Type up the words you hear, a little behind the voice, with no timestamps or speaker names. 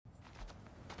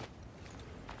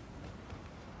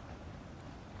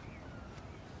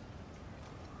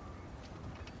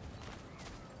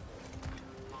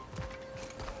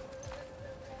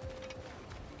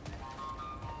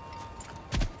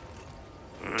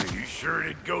Sure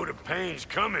did go to pains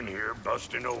coming here,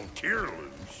 busting old Tyr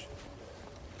loose.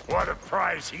 What a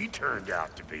prize he turned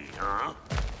out to be, huh?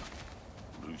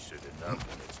 Lucid enough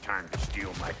when it's time to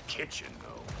steal my kitchen,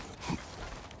 though.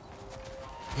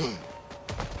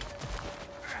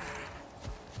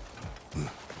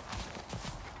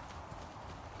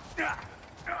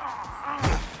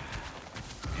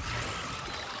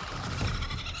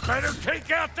 Better take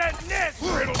out that nest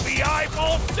or it'll be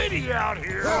eyeball city out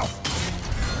here.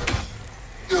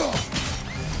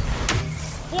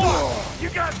 What? You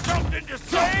got something to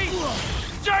say?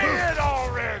 Say it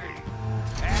already!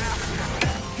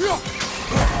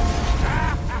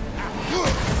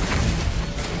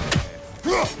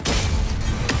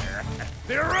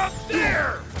 They're up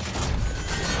there!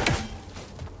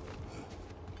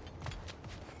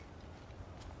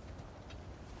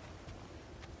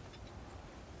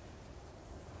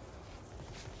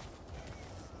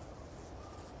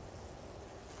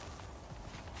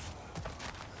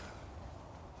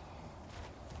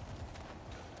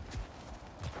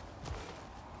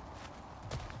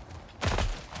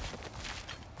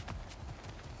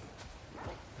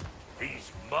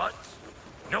 These mutts?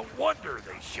 No wonder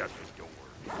they shut the door.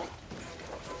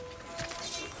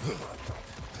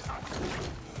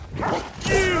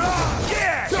 You!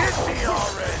 Yeah! Hit me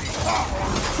already!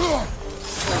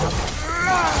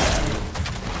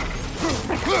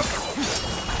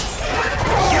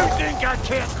 You think I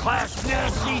can't class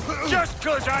nasty just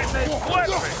 'cause I make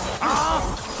weapons,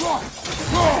 huh?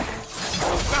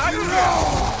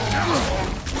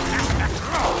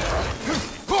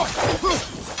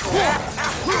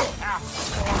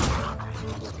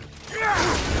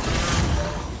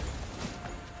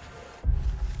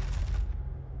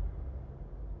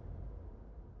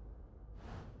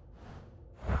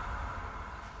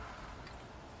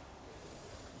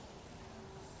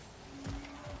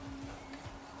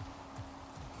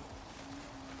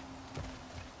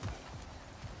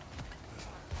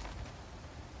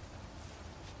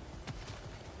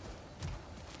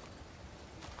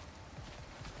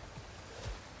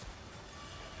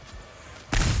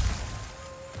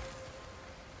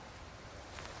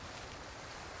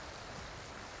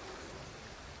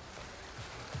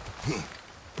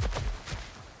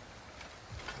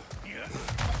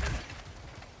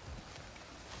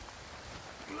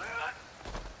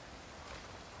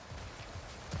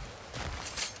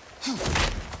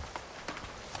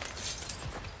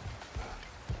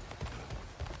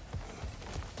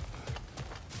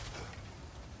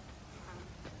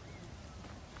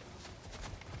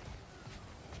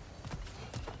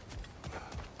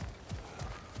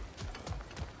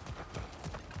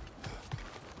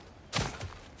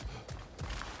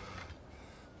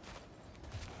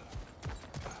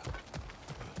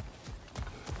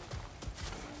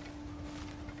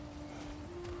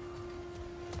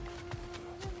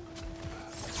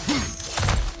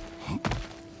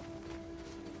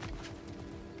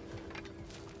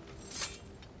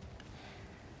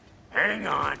 Hang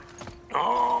on.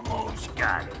 Almost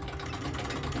got it.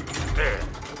 There.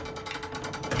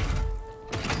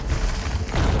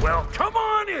 Well, come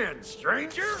on in,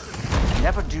 stranger.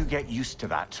 Never do get used to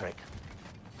that trick.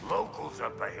 Locals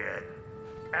up ahead.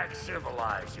 Act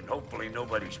civilized and hopefully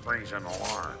nobody springs an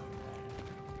alarm.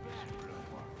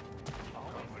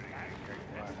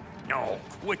 No,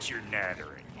 quit your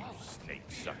nattering, you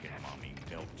snake-sucking mommy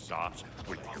milksops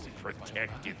with your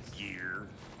protective gear.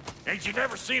 Ain't you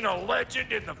never seen a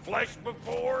legend in the flesh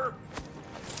before?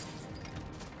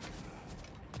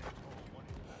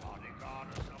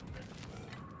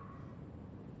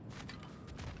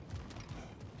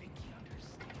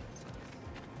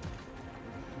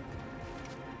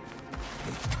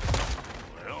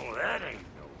 Well, that ain't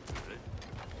no good.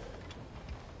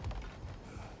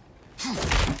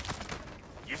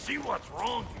 You see what's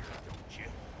wrong here, don't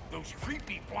you? Those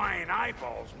creepy flying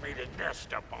eyeballs made a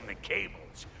nest up on the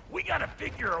cables. We gotta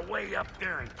figure a way up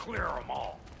there and clear them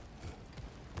all.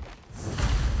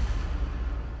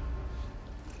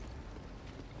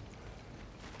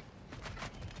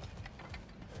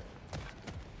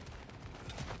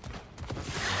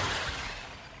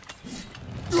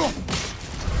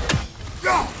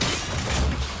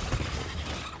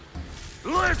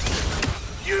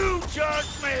 Listen, you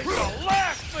just made the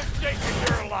last mistake in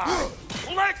your life.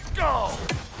 Let's go!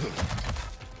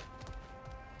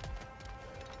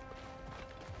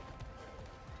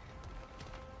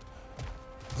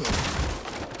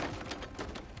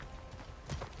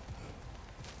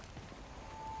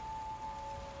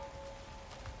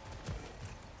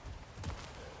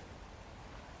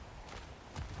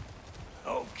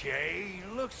 Okay,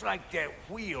 looks like that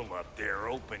wheel up there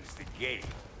opens the gate.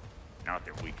 Not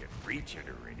that we could reach it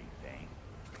or anything.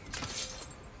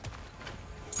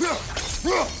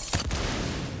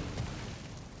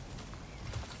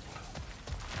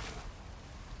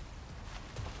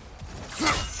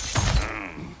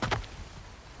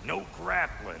 No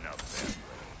grappling up there.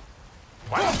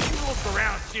 Why don't you look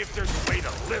around and see if there's a way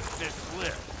to lift this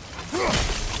lift?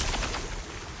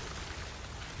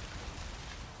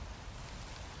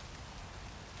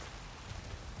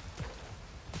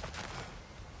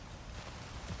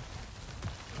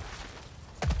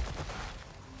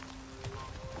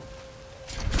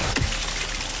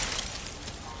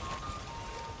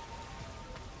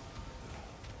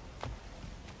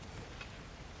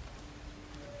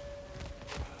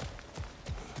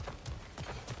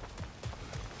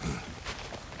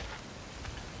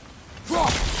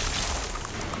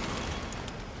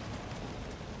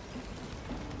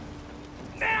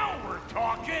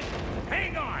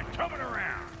 Hang on, coming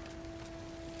around.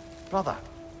 Brother,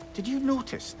 did you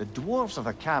notice the dwarves of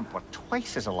the camp were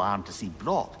twice as alarmed to see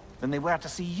Brock than they were to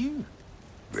see you?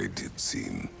 They did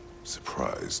seem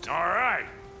surprised. All right.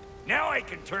 Now I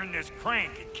can turn this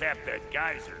crank and cap that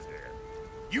geyser there.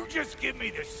 You just give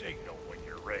me the signal when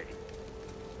you're ready.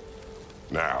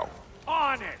 Now.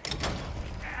 On it!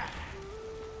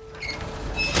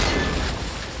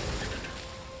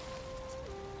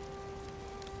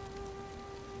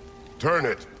 Turn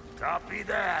it. Copy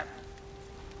that.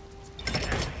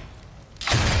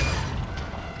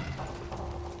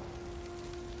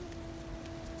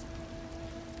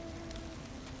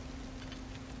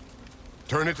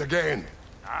 Turn it again.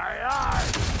 Aye,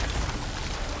 aye.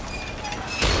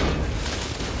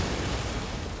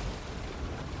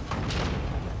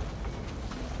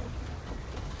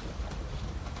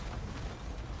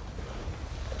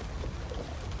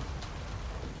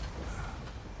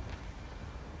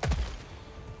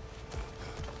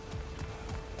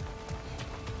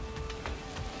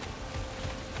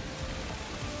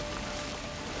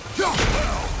 Well,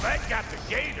 that got the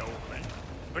gate open,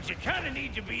 but you kind of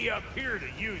need to be up here to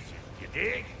use it, you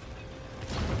dig?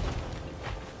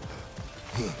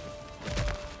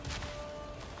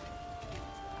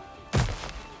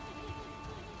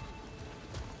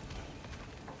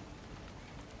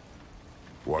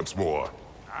 Once more.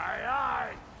 Aye,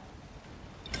 aye.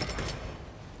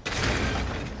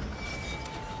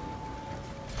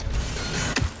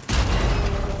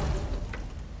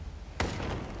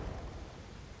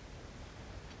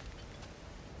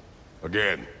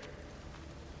 Again.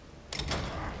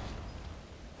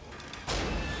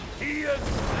 He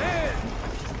ascends!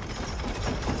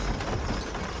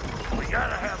 We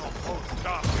gotta have a post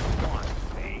stop at once,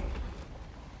 see?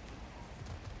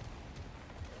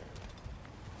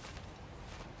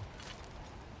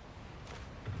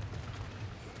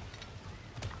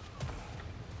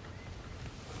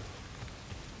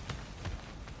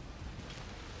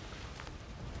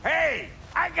 Hey!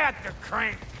 I got the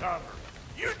crank covered.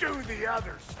 You do the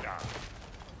other stuff.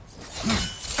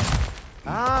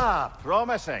 Ah,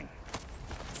 promising.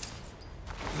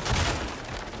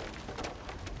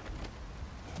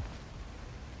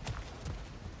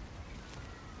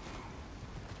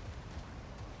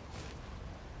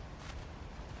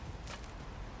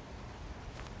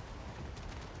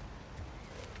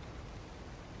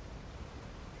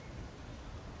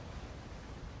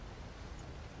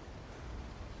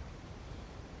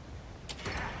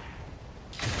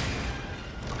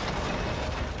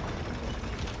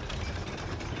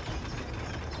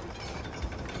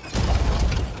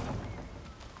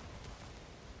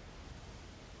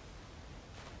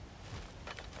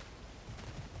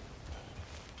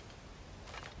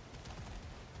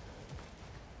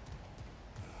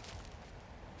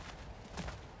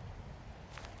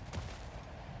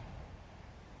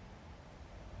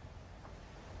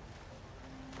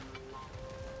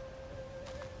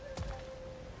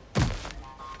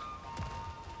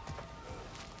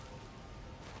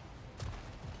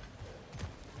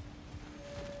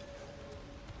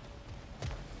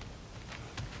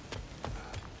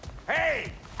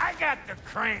 Hey, I got the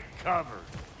crank covered.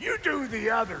 You do the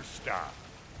other stuff.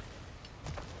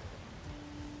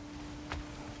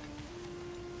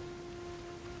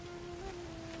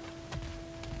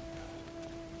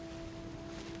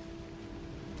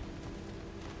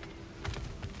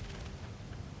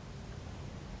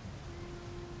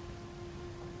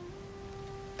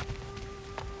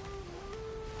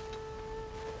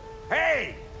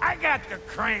 Hey, I got the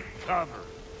crank covered.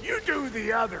 You do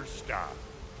the other stuff.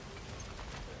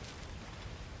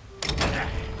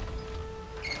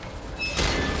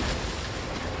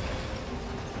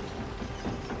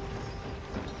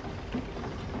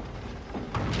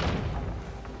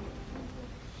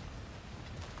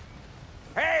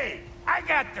 Hey, I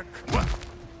got the... What?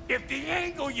 If the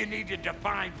angle you needed to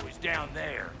find was down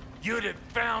there, you'd have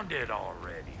found it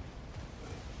already.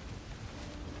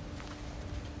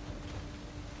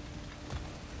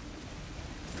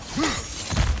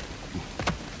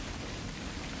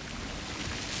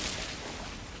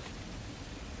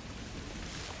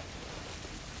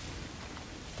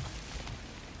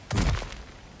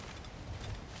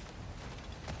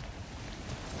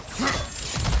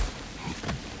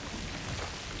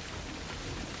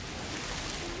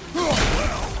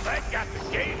 Got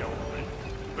the gate open,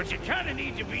 but you kind of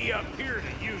need to be up here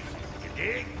to use it, you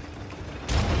dig?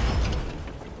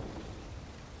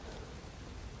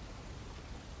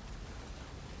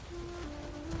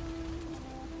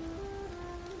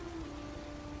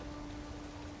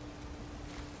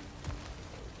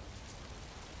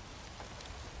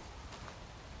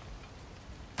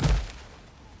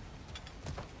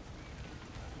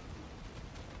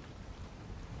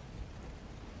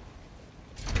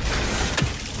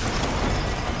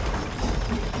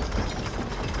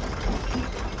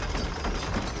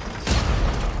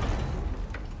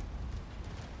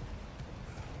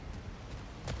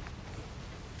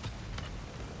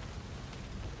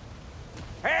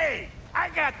 Hey, I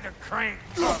got the crank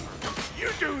covered. You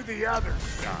do the other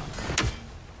stuff.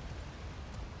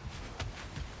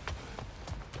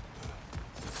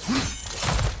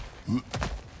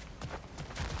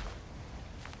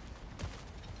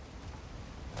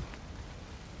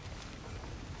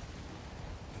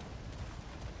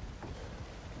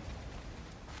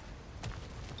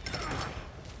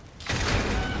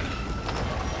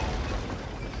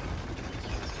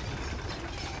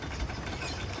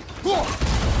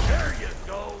 There you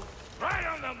go. Right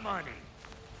on the money.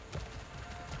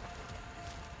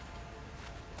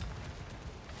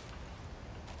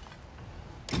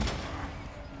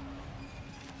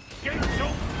 Gates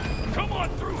open. Come on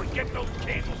through and get those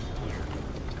cables cleared.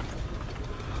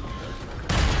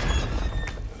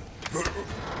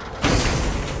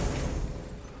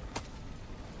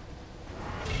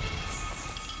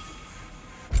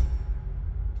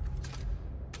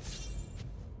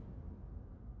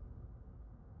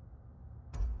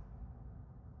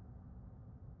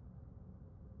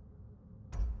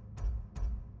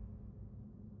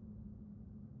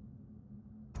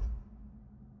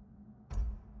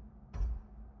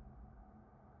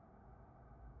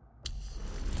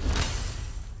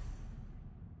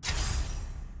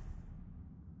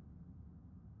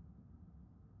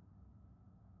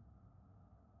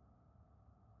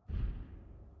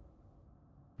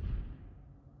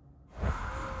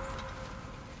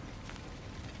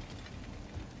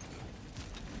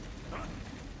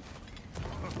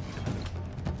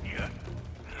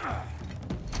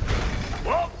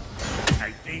 Well,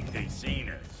 I think they seen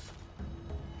us.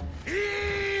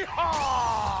 Hee-haw!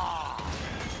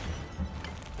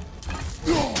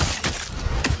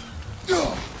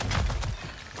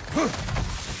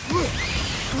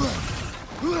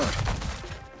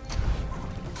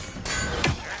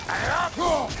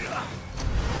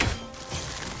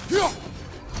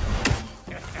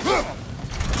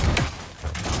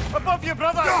 Above you,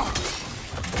 brother!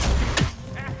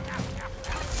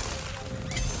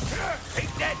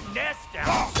 Take that nest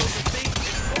out so the thing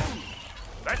can move.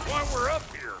 That's why we're up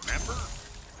here, remember?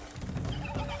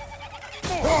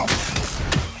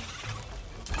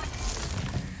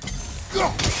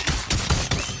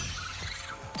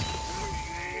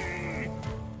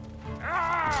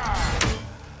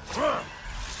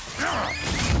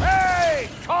 Hey!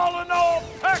 Calling all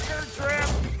pecker trip!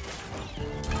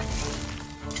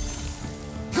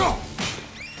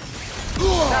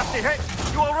 Nasty hit!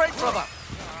 You all right, brother?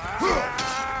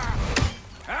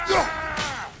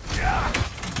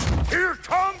 Here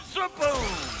comes the boom!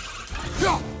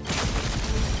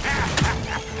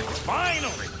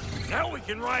 Finally! Now we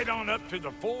can ride on up to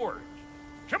the forge.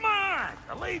 Come on!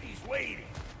 The lady's waiting.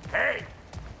 Hey,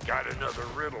 got another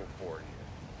riddle for you.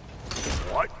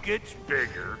 What gets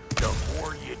bigger the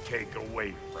more you take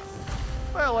away from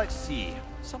it? Well, let's see.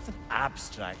 Something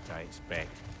abstract, I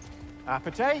expect.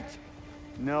 Appetite?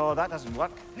 No, that doesn't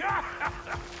work.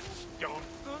 Stomp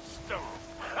the stomp.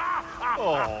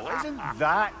 Oh, isn't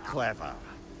that clever?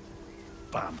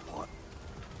 Bampot.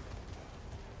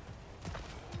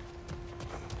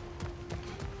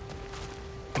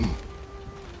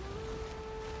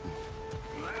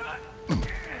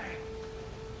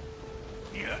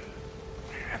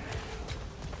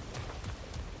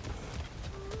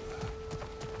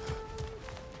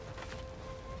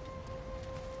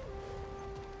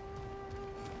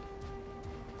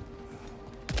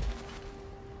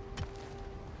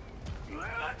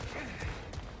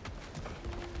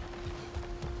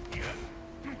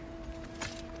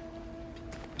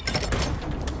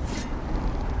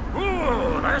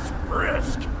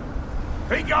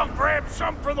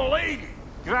 some for the lady.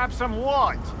 Grab some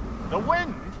what? The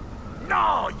wind?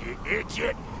 No, you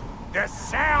idiot. The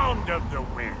sound of the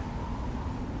wind.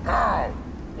 How?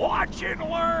 Watch and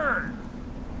learn.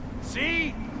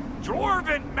 See?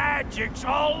 Dwarven magic's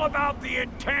all about the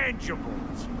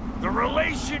intangibles. The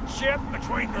relationship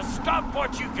between the stuff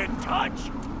what you can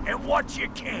touch and what you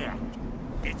can't.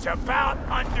 It's about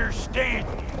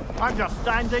understanding.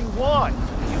 Understanding what?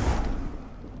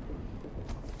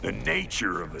 The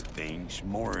nature of a thing's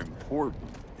more important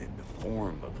than the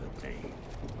form of a thing.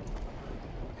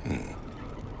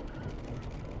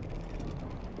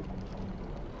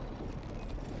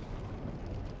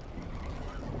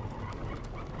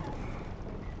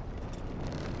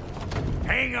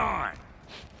 Hang on.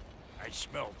 I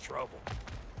smell trouble.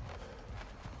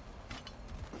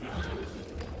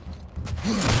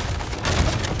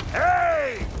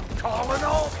 Hey! Calling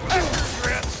all fingers,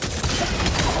 Grips!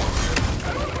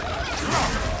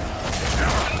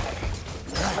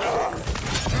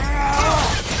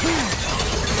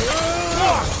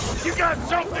 You got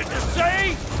something to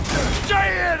say?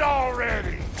 Say it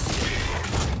already!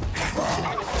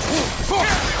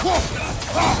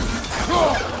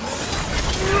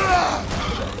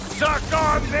 Suck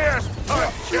on this,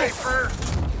 punch shaper!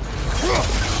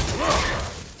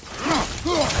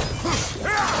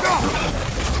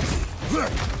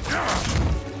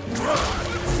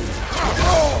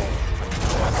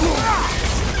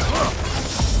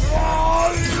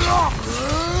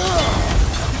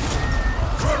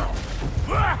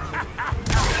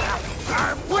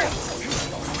 I'm with you!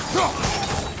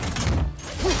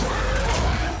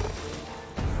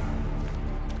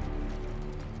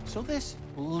 So this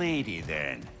lady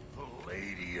then? The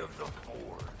Lady of the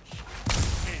Forge.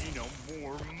 Ain't no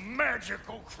more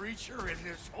magical creature in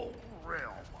this whole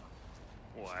realm.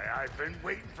 Why, I've been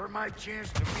waiting for my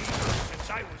chance to meet her since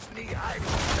I was knee-high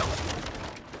with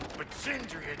Noah. But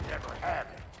Sindri had never had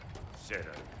it. Said I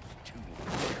was too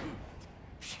good.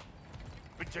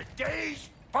 But today's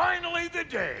finally the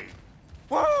day.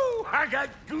 Woo! I got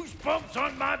goosebumps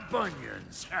on my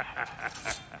bunions.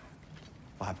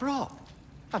 Why, bro,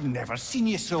 I've never seen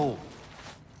you so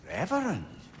reverent.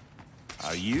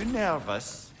 Are you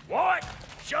nervous? What?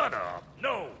 Shut up.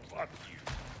 No, fuck you.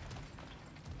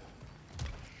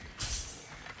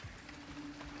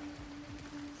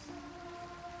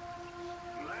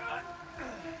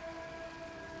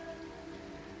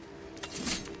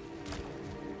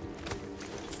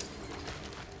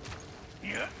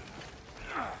 Yeah.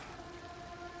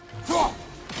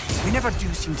 We never do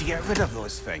seem to get rid of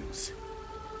those things.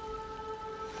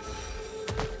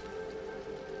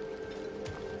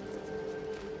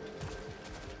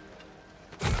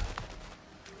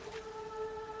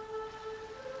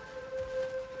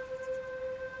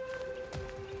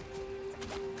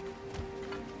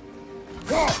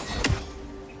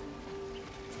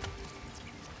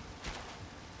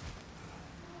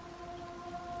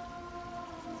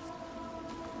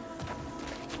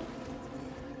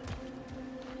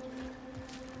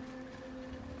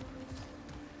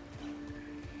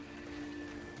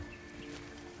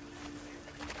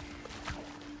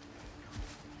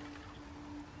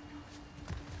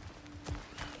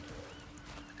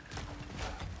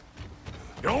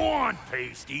 Go on,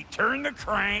 Pasty. Turn the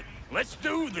crank. Let's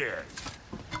do this.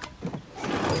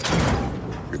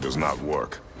 It does not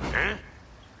work. Huh?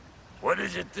 What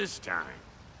is it this time?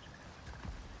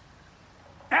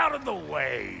 Out of the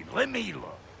way. Let me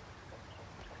look.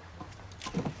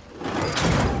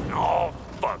 Oh,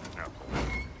 fuck no.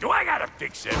 Do I gotta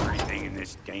fix everything in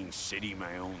this dang city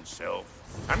my own self?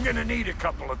 I'm gonna need a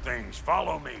couple of things.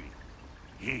 Follow me.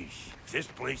 Yeesh, if this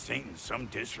place ain't in some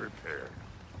disrepair.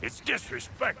 It's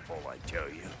disrespectful, I tell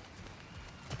you.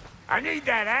 I need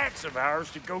that axe of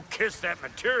ours to go kiss that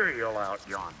material out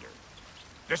yonder.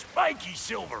 The spiky,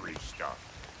 silvery stuff.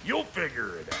 You'll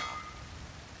figure it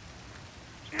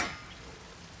out.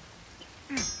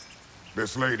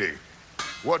 This lady,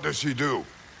 what does she do?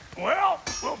 Well,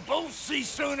 we'll both see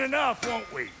soon enough,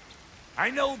 won't we? I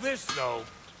know this, though.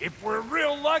 If we're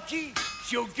real lucky,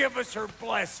 she'll give us her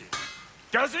blessing.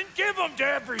 Doesn't give them to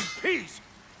every piece,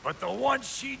 but the ones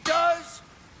she does,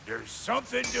 there's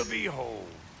something to behold.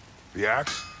 The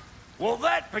axe? Well,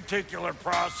 that particular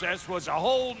process was a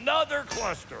whole nother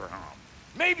cluster hump.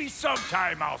 Maybe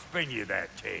sometime I'll spin you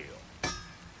that tale.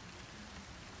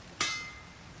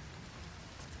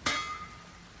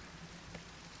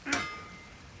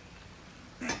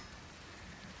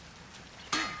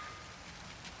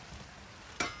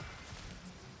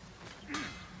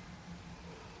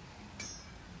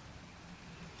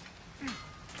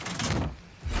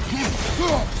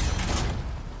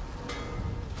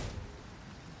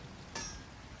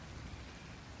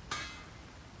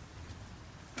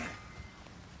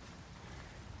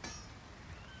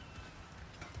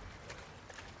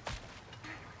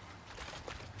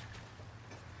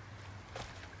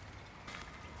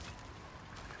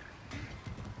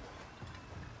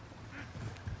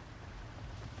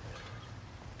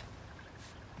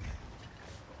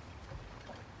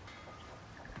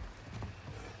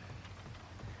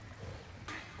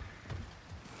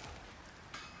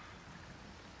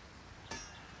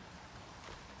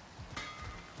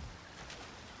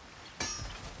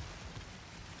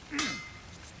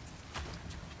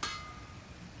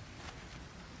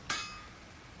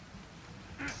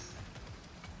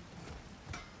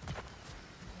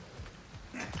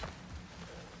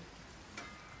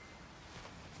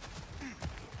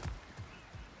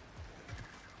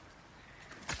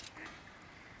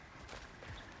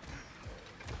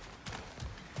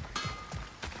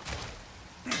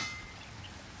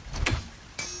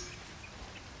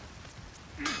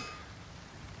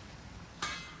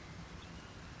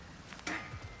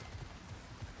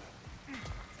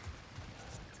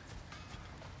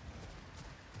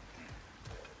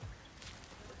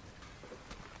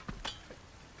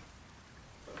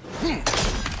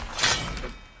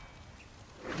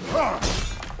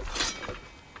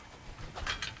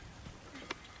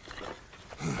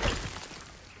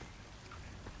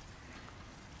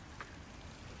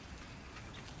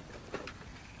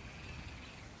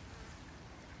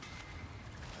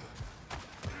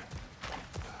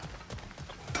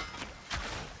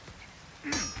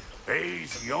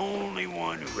 Faye's the only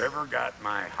one who ever got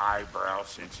my highbrow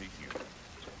sense of humor.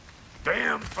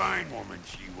 Damn fine woman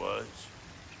she was.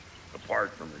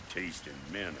 Apart from her taste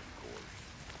in men, of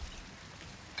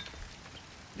course.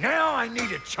 Now I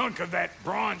need a chunk of that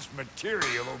bronze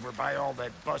material over by all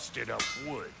that busted up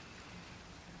wood.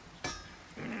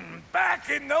 Back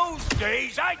in those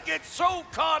days, I'd get so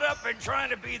caught up in trying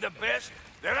to be the best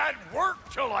that I'd work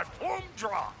till I plumb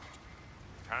dropped.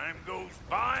 Time goes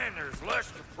by and there's less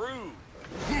to prove.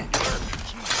 You learn to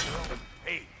keep your own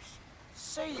pace.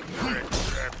 Save your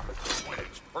efforts when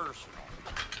it's personal.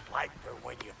 Like for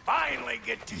when you finally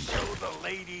get to show the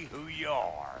lady who you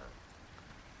are.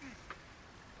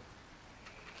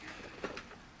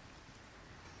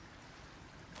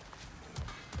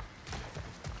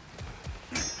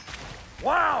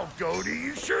 Wow, Goldie,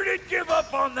 you sure did give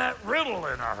up on that riddle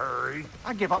in a hurry.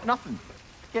 I give up nothing.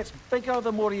 Gets bigger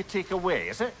the more you take away,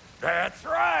 is it? That's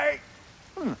right.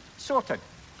 Sorted.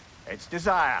 It's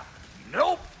desire.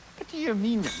 Nope. What do you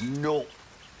mean, no?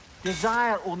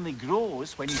 Desire only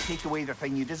grows when you take away the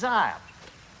thing you desire.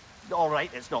 All right,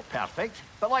 it's not perfect,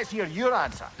 but let's hear your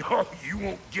answer. Oh, you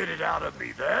won't get it out of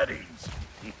me that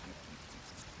easy.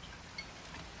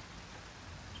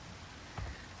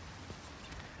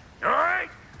 All right,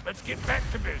 let's get back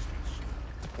to business.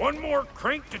 One more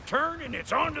crank to turn and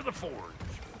it's on to the forge.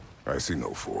 I see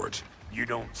no forge. You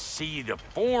don't see the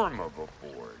form of a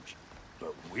forge,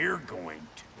 but we're going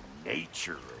to the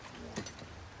nature of one.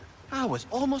 I was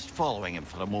almost following him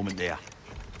for a moment there.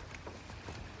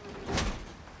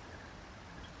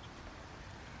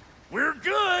 We're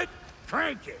good.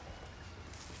 Crank it.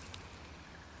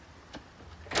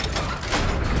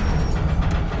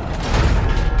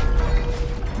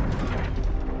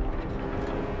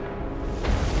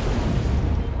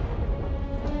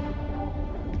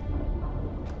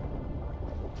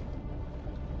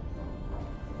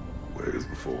 Where's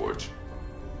the forge?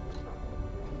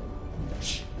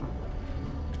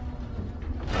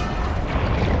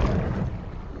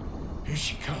 Here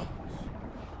she comes.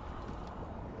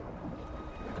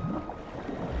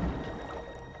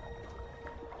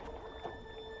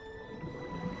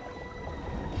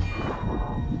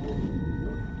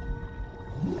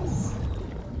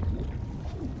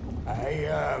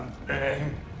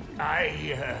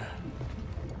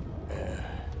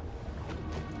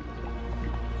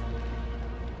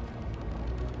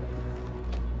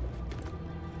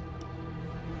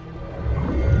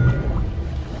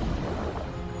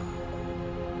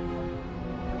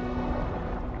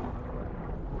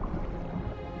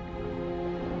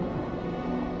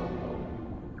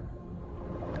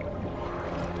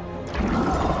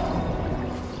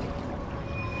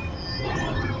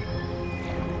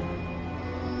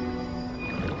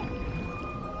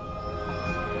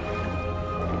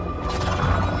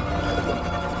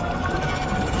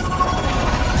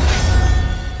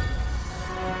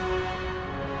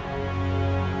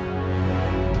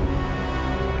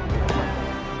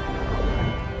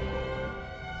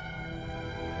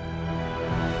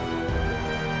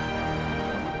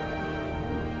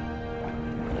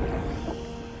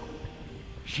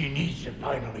 She needs the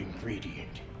final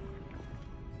ingredient.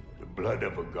 The blood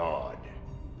of a god.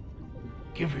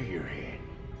 Give her your hand.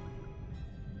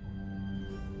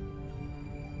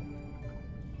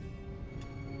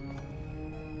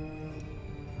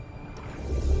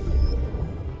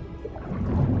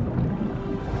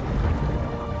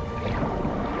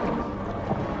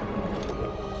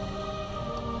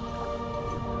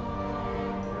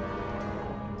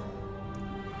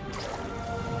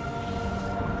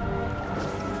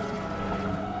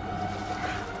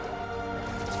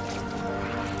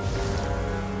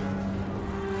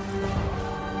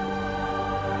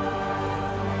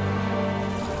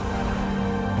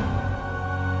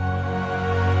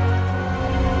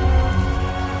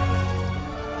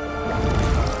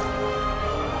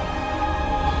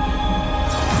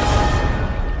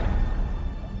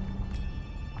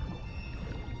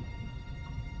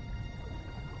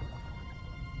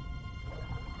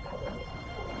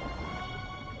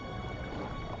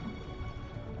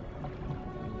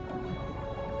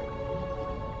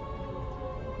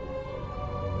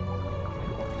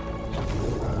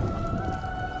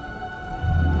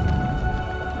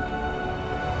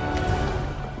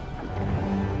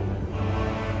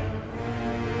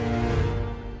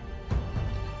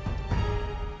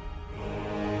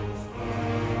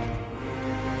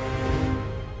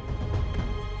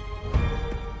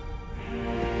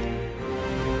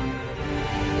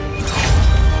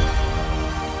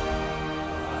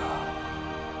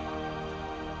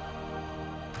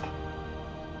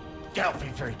 Alfie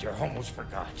Frater, almost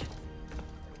forgot.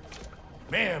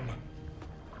 Ma'am,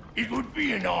 It would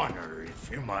be an honor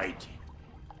if you might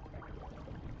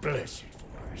bless it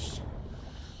for us.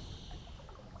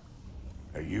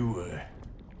 Are you,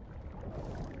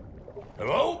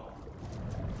 hello?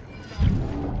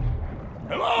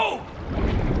 Hello?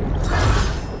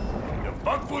 The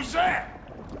fuck was that?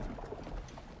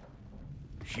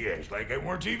 She acts like I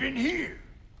weren't even here.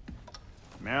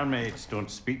 Mermaids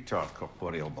don't speak to our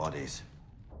corporeal bodies.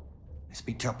 They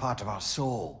speak to a part of our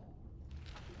soul.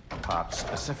 A part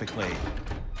specifically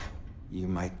you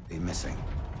might be missing.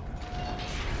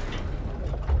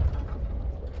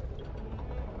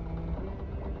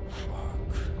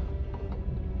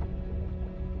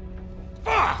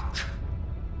 Fuck!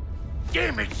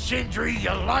 Damn it, Sindri, you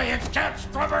lying cat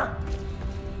scrubber!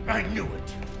 I knew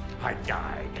it. I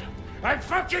died. I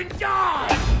fucking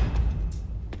died!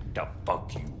 The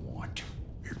fuck you want?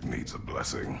 It needs a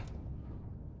blessing.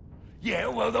 Yeah,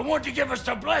 well, the one to give us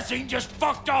the blessing just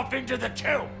fucked off into the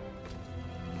tomb.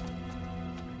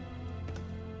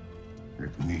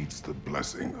 It needs the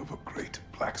blessing of a great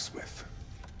blacksmith.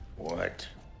 What?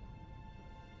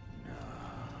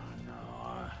 No,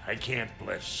 I can't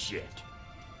bless shit.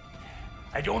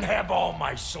 I don't have all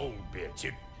my soul bits.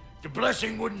 The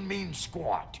blessing wouldn't mean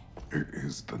squat. It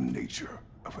is the nature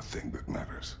of a thing that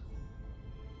matters,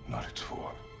 not its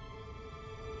form.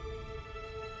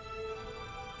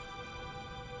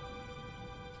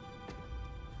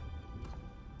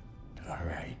 All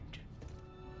right.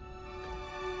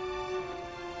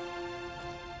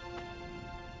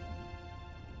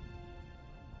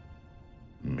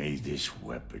 May this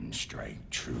weapon strike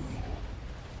true.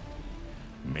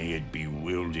 May it be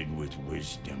wielded with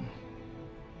wisdom.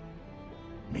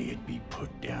 May it be put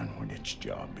down when its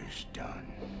job is done.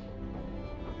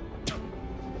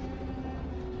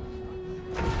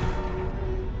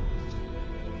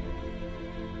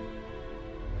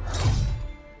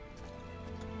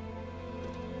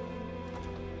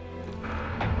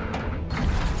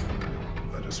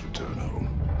 Let us return home.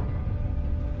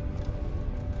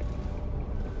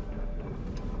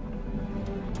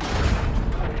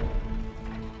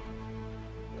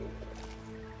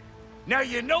 Now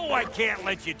you know I can't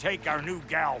let you take our new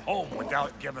gal home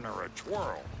without giving her a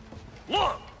twirl.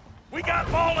 Look! We got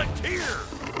volunteers!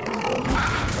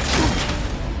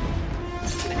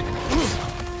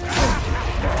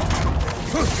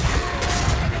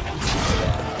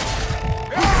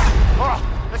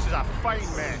 Oh, this is a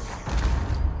fine mess.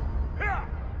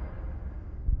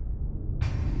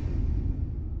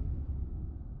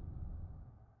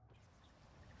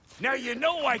 Now you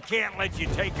know I can't let you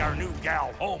take our new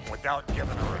gal home without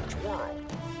giving her a twirl.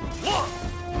 Look!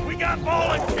 We got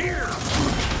volunteers!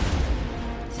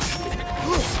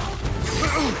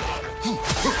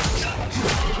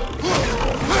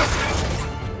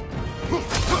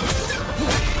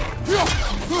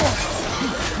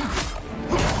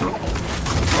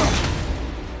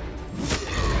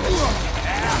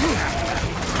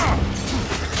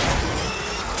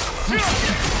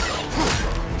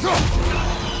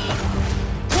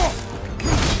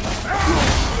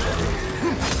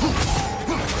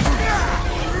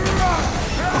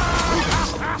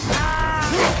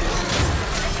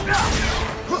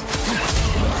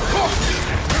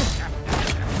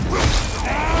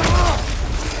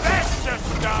 That's the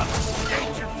stuff!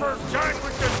 Ain't your first time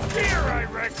with the spear, I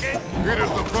reckon! It is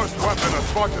the first weapon a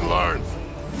Spartan learns.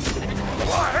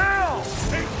 What hell?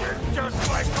 It's just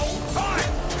like old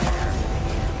times!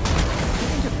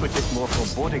 I put it more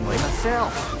forebodingly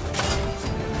myself.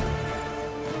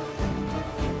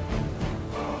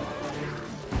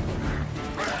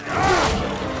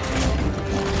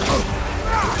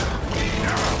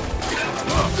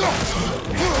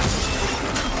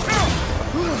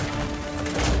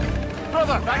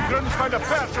 Brother, that groom's found a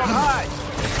perch on high.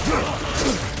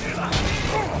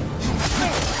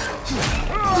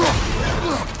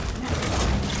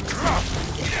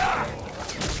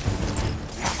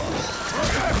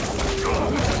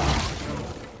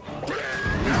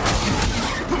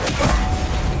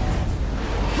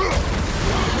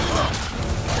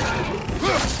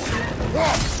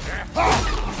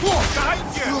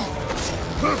 Behind you!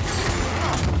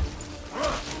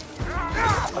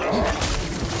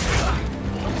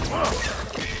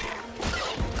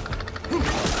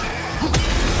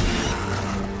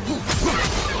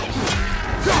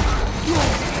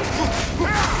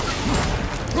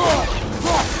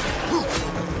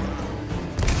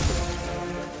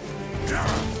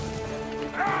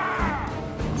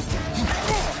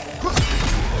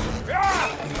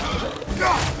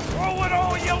 Throw it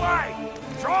all you like!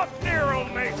 Draupnir will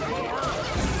make more!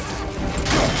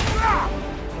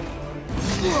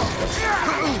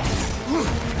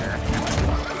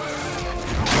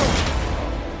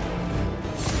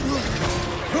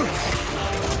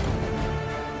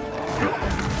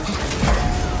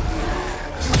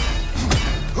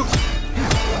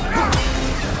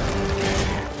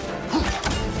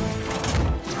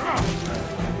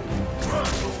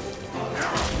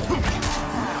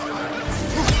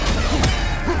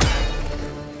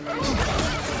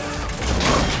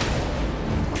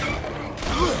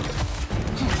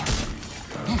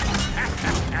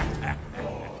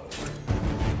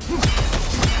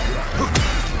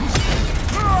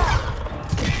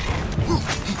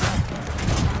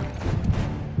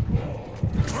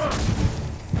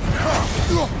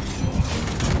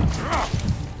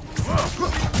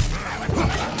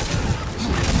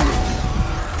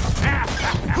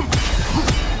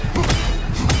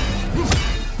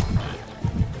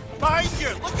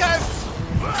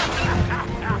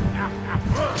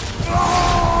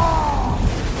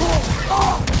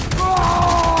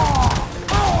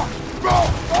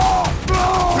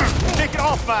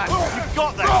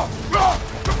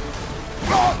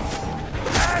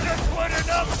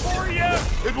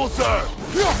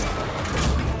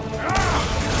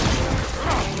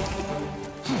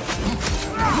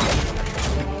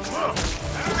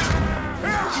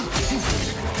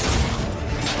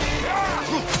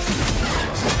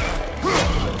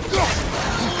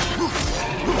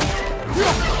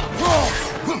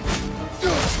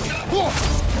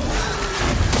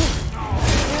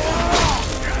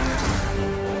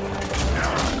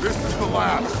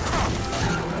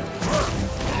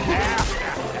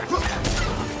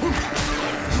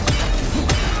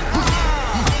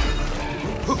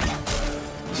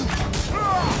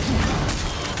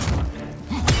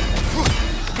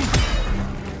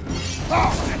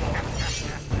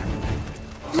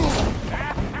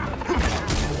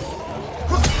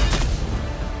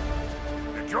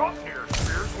 Draupnir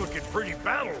Spear's looking pretty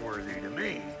battle-worthy to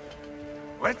me.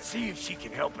 Let's see if she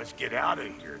can help us get out of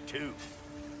here, too.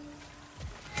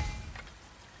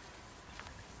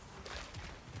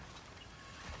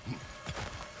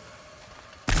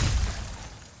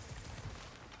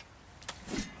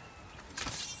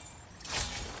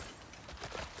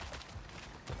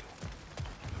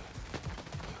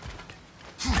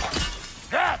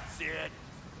 That's it!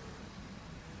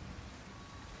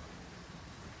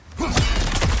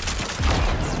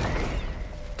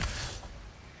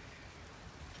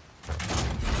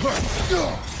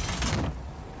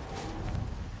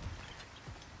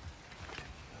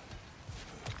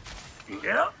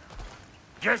 Yep.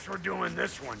 Guess we're doing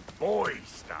this one boy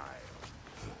style.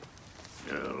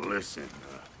 Listen,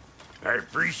 I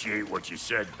appreciate what you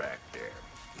said back there.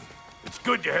 It's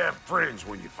good to have friends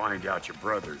when you find out your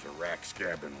brother's a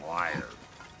rack-scabbing liar.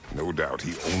 No doubt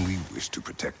he only wished to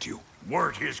protect you.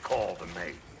 Weren't his call to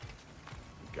make.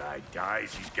 The guy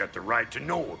dies, he's got the right to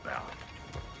know about it.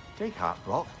 Take heart,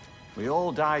 Brock. We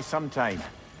all die sometime.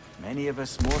 Many of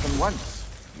us more than once.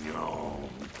 No,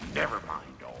 never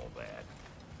mind all that.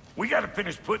 We gotta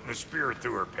finish putting the spear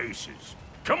through her paces.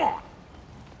 Come on!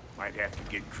 Might have to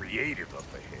get creative up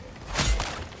ahead.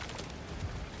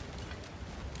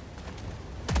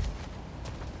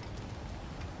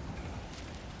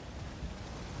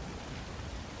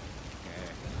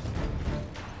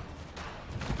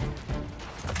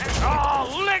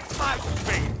 Oh, lick my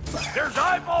feet! There's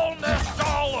eyeball nests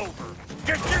all over!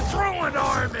 Get your throwing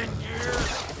arm in gear!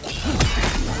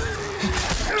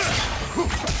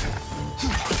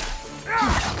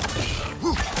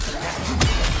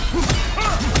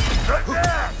 The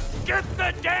death! Get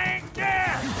the dang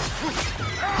death!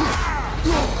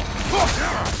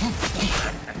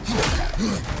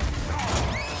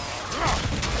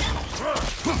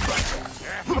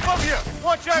 Above you!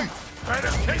 Watch out!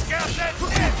 Better take out that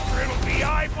nest or it'll be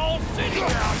eyeball city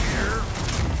out here!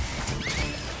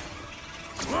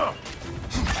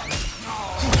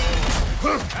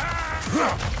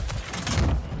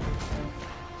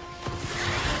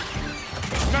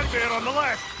 Gunbear on the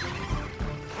left!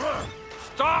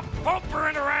 Stop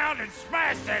pumpering around and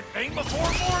smash that thing before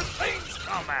more things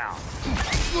come out!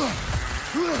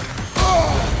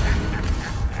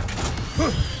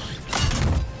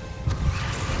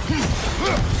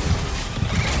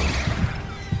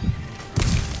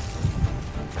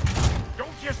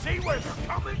 Don't you see where they're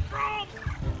coming from?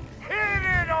 Hit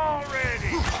it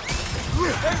already!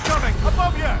 Incoming!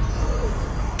 Above you!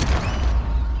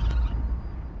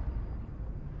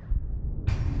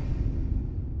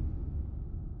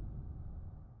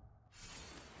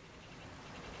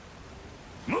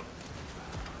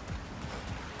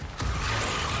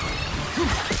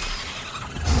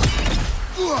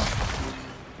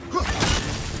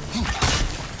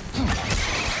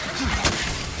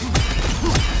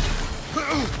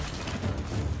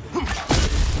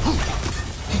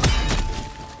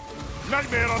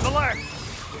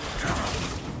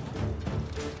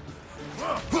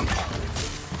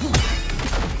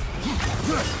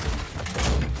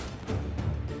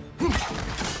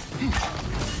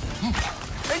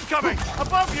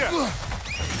 Above you!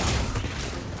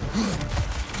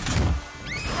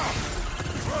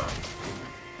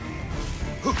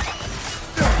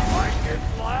 Like it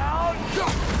loud?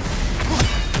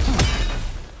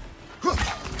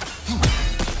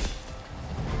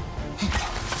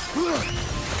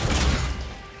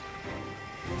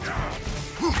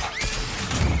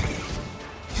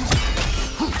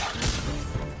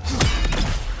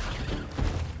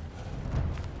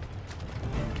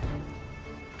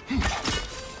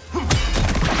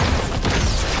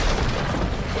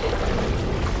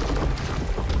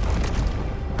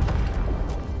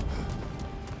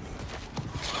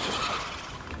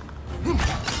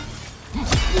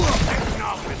 Taking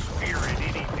off the spear in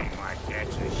anything like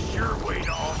that's a sure way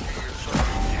to alter your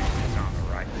circumstances on the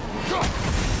right.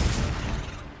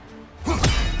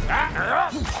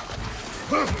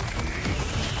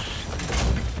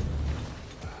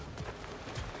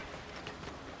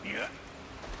 Yeah.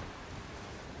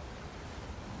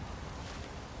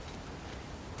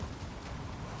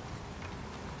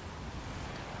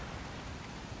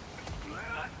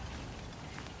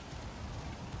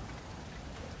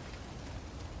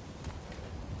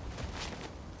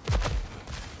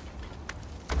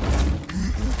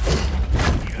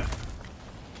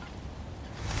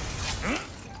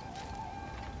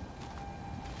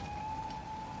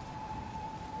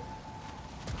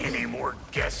 Any more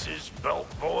guesses, belt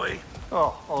boy?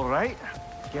 Oh, all right.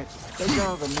 Gets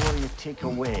bigger the more you take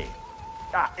away.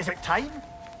 Ah, is it time?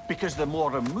 Because the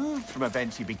more removed from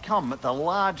events you become, the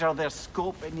larger their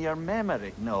scope in your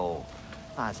memory. No,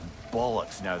 that's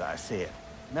bollocks now that I say it.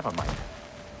 Never mind.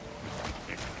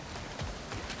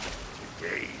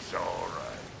 Today's all right.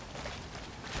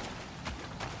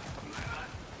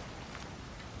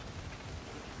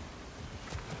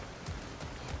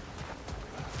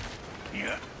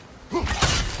 Yeah.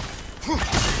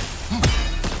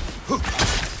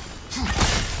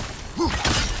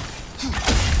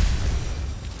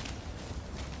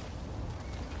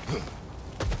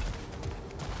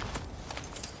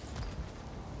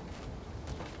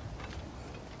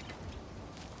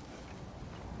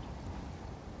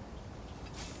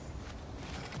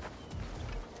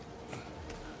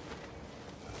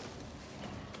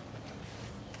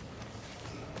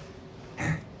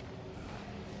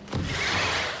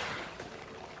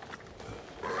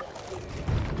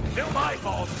 Them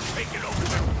eyeballs are taking over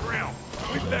the ground.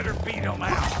 We better beat them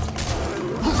out.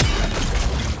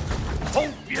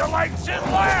 Hope you likes it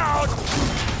loud!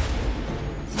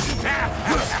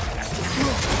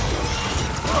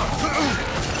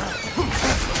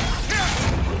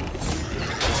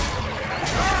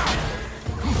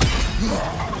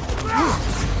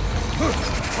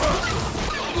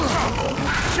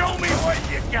 Show me what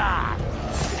you got!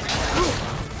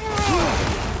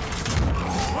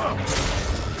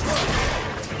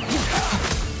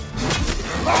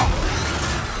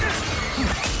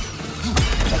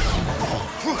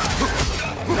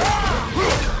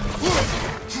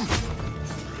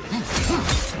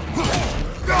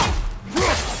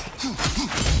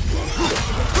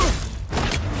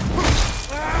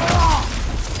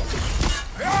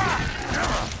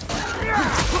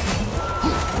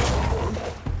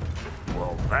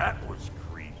 Well, that was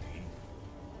creepy.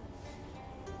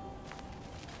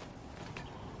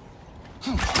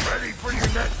 Ready for your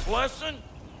next lesson?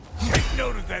 Take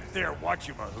note of that there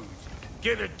whatchamahoos.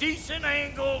 Get a decent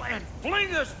angle and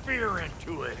fling a spear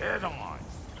into it head on.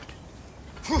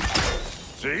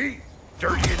 See?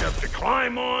 Dirty enough to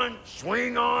climb on,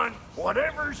 swing on,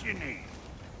 whatever's you need.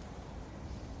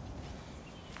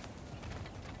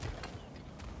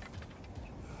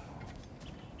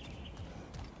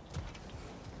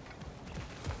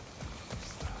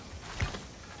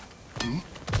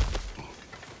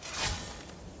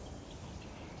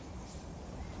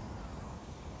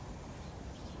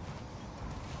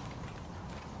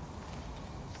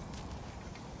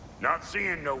 Not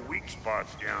seeing no weak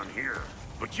spots down here,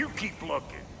 but you keep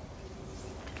looking.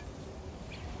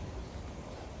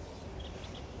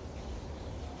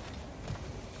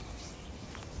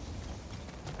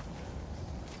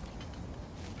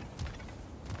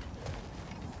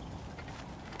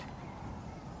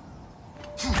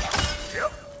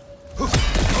 Yep.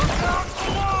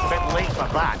 Bit late for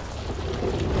that.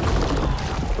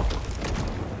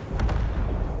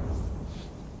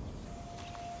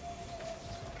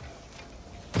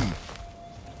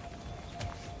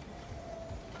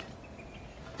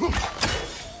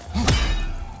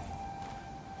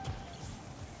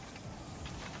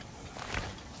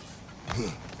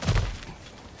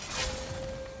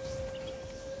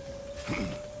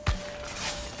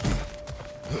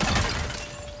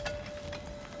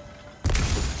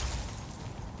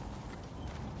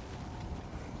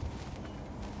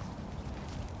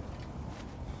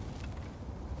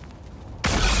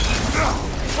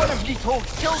 One of ye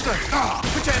folks killed her!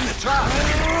 Put it in the trap!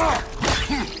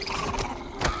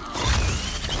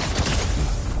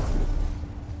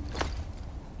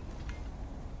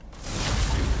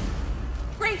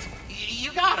 Great!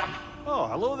 You got him! Oh,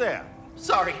 hello there.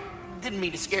 Sorry, didn't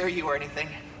mean to scare you or anything.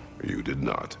 You did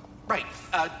not. Right,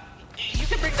 you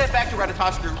can bring that back to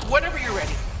Ratatoskru whenever you're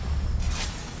ready.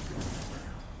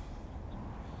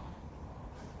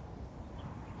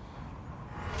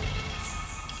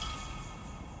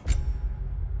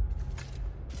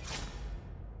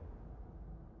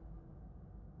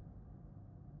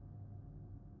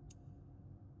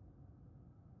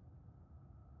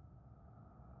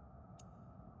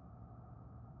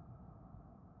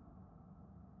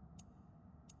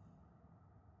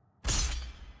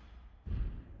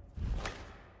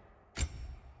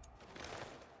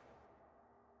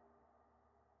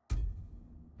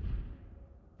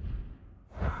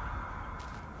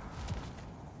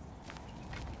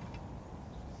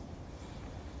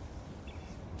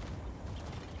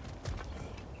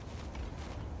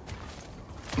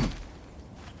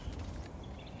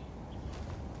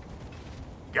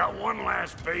 Got one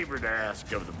last favor to ask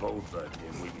of the both of you,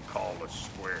 and we can call us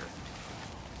square.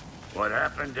 What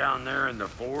happened down there in the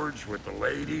forge with the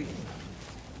lady?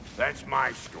 That's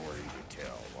my story to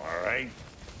tell, all right?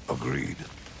 Agreed.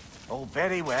 Oh,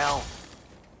 very well.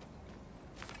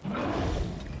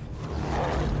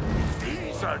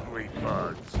 These ugly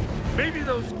bugs. Maybe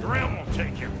those Grim will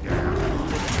take him down.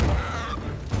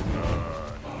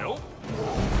 Nope.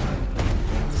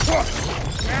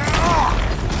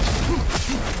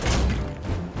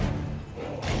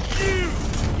 You!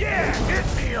 Yeah, hit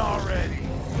me already!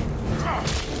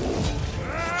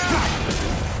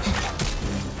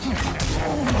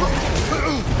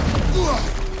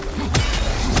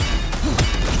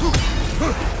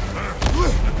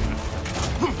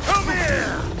 Come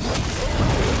here!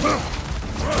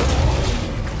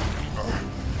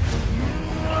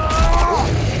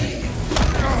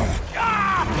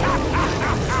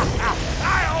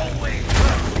 I always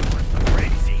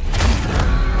crazy.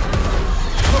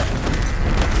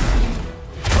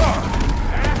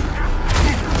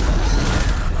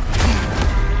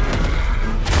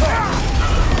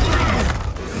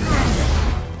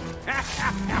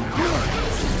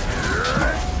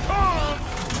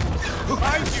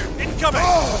 Behind you! Incoming!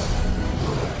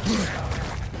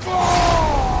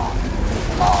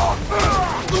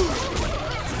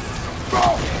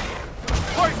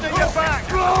 Hoisting it back!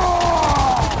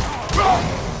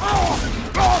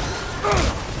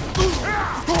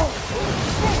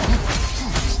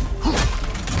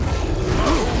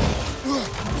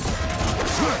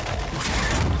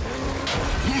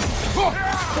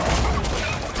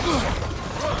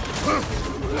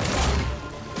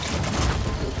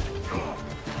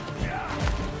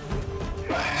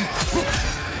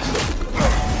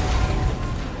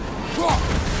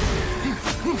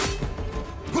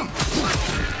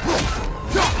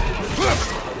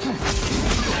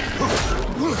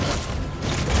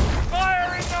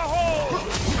 Fire in the hole!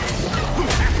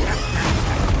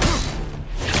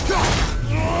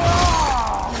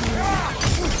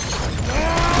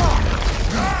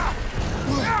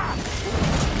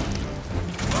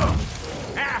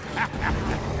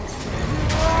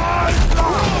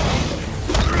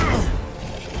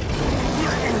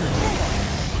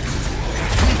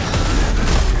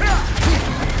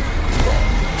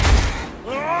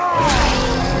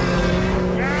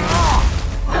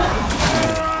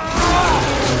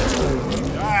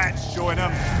 That's showing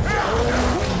him.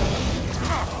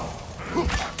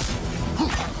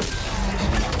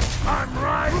 I'm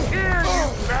right here, you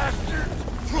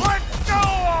bastards! Let's go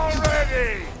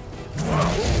already!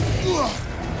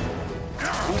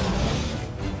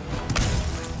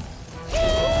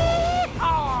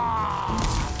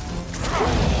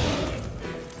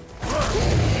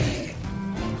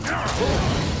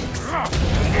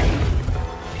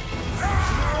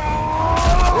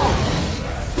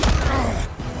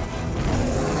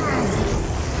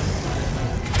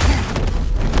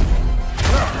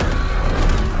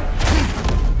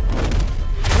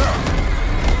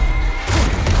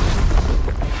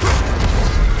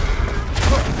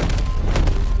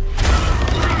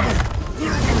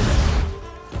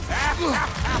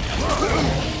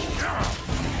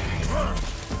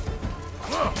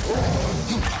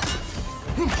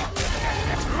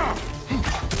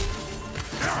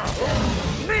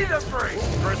 Need a break,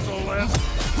 bristle lips!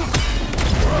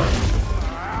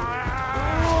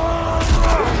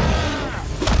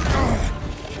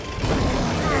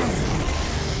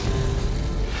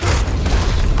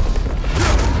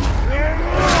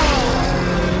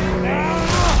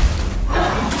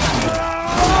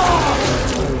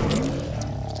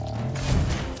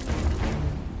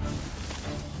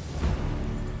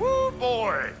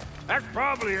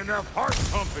 nearly enough heart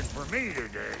pumping for me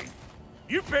today.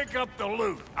 You pick up the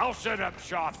loot. I'll set up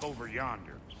shop over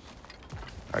yonder.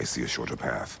 I see a shorter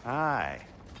path. Aye.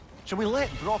 Shall we let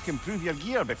Brock improve your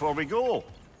gear before we go?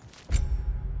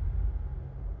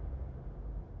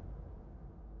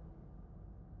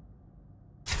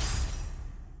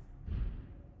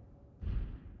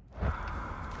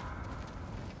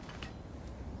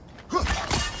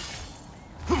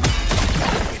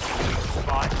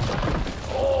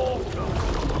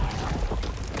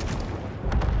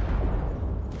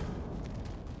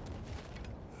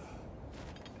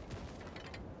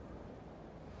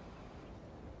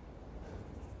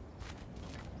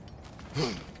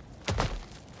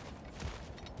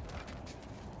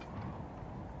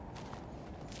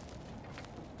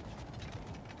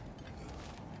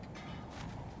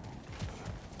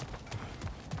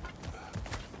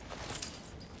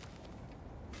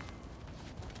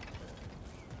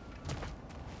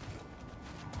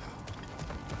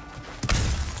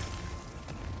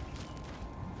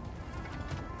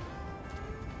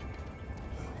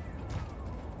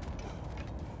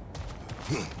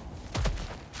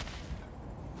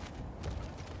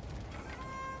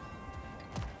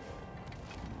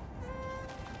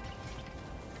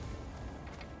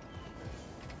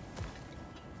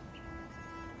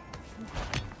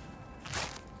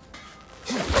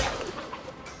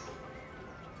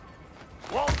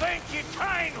 Well, thank you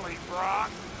kindly,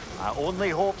 Brock. I only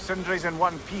hope Sindri's in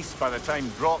one piece by the time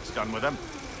Brock's done with him.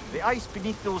 The ice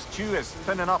beneath those two is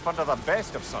thin enough under the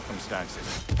best of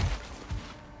circumstances.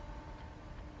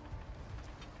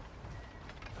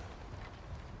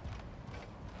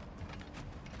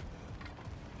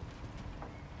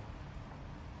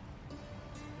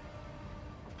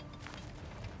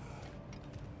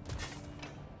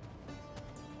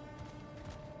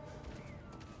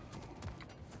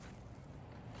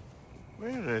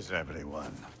 Where is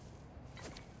everyone?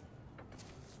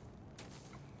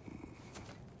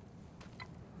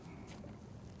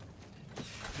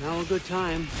 Now a good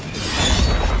time.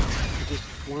 I just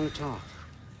want to talk.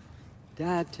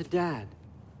 Dad to dad.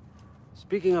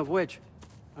 Speaking of which,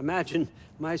 imagine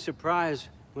my surprise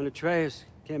when Atreus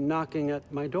came knocking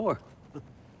at my door.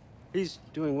 He's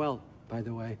doing well, by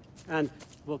the way, and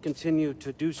will continue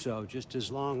to do so just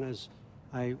as long as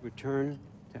I return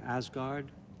to Asgard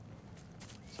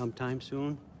sometime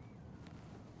soon.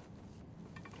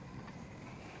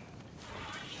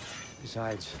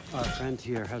 Besides, our friend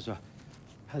here has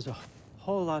a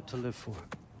whole lot to live for.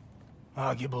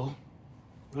 Arguable.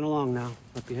 Run along now,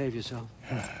 but behave yourself.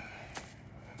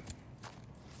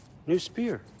 New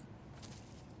spear.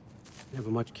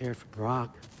 Never much cared for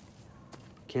Brock.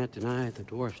 Can't deny the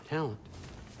dwarf's talent.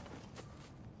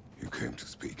 You came to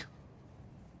speak.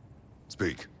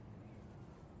 Speak.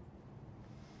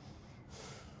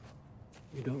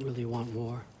 You don't really want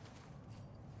war,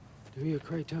 do you,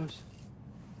 Kratos?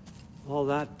 All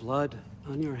that blood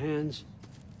on your hands,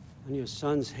 on your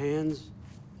son's hands?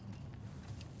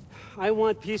 I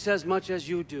want peace as much as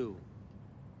you do.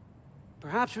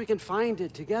 Perhaps we can find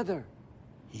it together.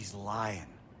 He's lying.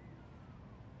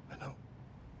 I know.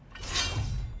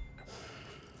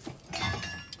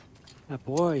 That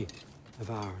boy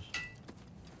of ours.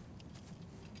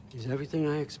 He's everything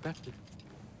I expected.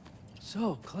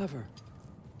 So clever.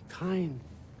 Kind.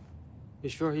 You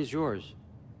sure he's yours?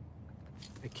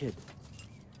 A kid.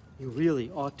 You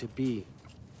really ought to be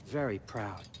very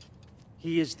proud.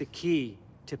 He is the key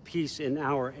to peace in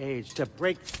our age, to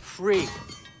break free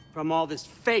from all this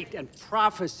fate and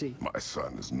prophecy. My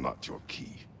son is not your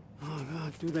key. Oh,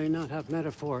 God, do they not have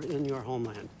metaphor in your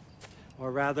homeland?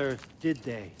 Or rather, did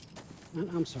they?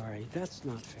 I'm sorry, that's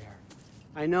not fair.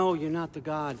 I know you're not the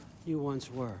god you once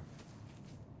were.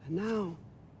 And now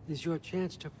is your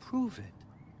chance to prove it.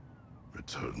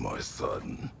 Return my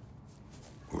son,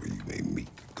 or you may meet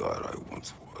the god I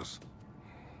once was.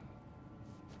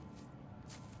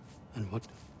 And what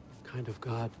kind of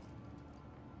god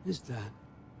is that,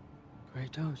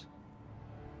 Kratos?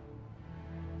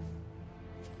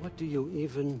 What do you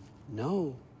even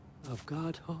know of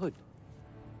godhood?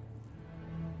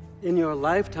 In your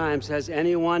lifetimes, has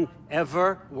anyone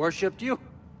ever worshipped you?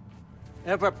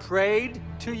 Ever prayed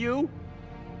to you?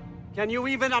 Can you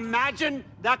even imagine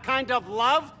that kind of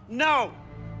love? No!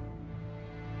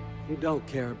 You don't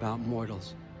care about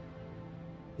mortals.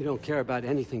 You don't care about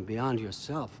anything beyond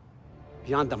yourself.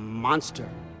 Beyond the monster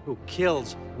who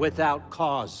kills without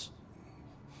cause.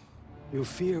 You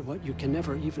fear what you can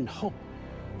never even hope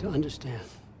to understand.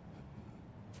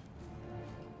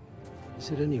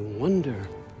 Is it any wonder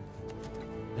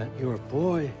that your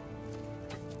boy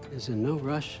is in no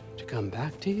rush to come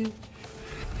back to you?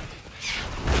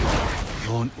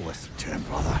 Don't listen to him,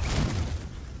 brother.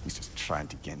 He's just trying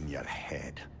to get in your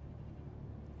head.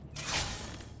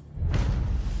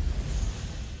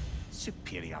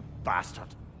 Superior bastard.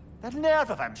 The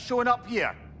nerve of him showing up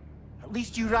here. At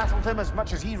least you rattled him as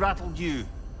much as he rattled you.